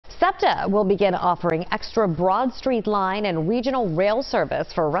SEPTA will begin offering extra Broad Street line and regional rail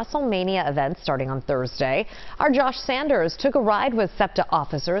service for WrestleMania events starting on Thursday. Our Josh Sanders took a ride with SEPTA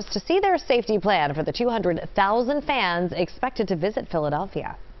officers to see their safety plan for the 200,000 fans expected to visit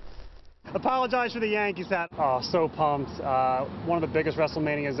Philadelphia. Apologize for the Yankees hat. Oh, so pumped. One of the biggest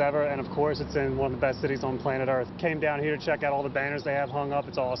WrestleManias ever, and of course it's in one of the best cities on planet Earth. Came down here to check out all the banners they have hung up.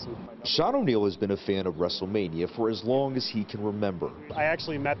 It's awesome. Sean O'Neill has been a fan of WrestleMania for as long as he can remember. I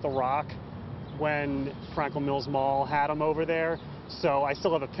actually met The Rock when Franklin Mills Mall had him over there. So I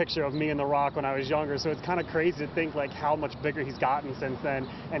still have a picture of me and The Rock when I was younger. So it's kind of crazy to think like how much bigger he's gotten since then.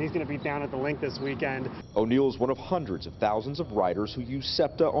 And he's going to be down at the link this weekend. O'Neill is one of hundreds of thousands of riders who use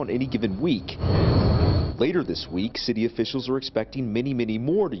SEPTA on any given week. Later this week, city officials are expecting many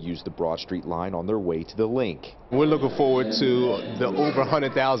more to use the Broad Street line on their way to the link. We're looking forward to the over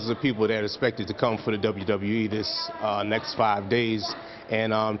 100,000 of people that are expected to come for the WWE this next 5 days.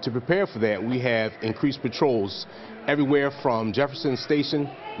 And to prepare for that, we have increased patrols everywhere from Jefferson Station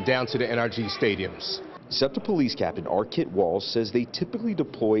down to the NRG stadiums. SEPTA Police Captain R. Kit Walls says they typically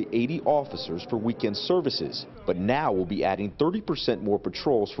deploy 80 officers for weekend services, but now will be adding 30% more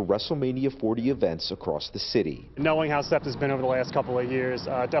patrols for WrestleMania 40 events across the city. Knowing how SEPTA's been over the last couple of years,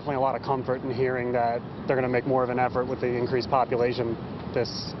 definitely a lot of comfort in hearing that they're going to make more of an effort with the increased population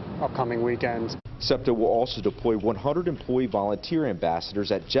this upcoming weekend. SEPTA will also deploy 100 employee volunteer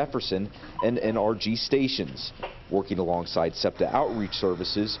ambassadors at Jefferson and NRG stations, working alongside SEPTA outreach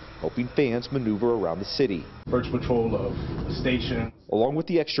services, helping fans maneuver around the city. Virtual patrol of the station. Along with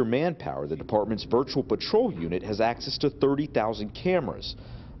the extra manpower, the department's virtual patrol unit has access to 30,000 cameras,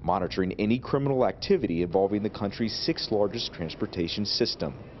 monitoring any criminal activity involving the country's 6th largest transportation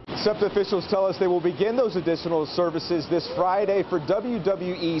system. SEPTA officials tell us they will begin those additional services this Friday for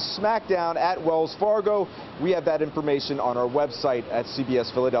WWE SmackDown at Wells Fargo. We have that information on our website at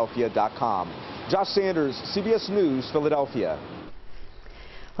cbsphiladelphia.com. Josh Sanders, CBS News, Philadelphia.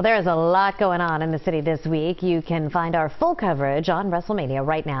 Well, there is a lot going on in the city this week. You can find our full coverage on WrestleMania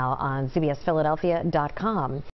right now on cbsphiladelphia.com.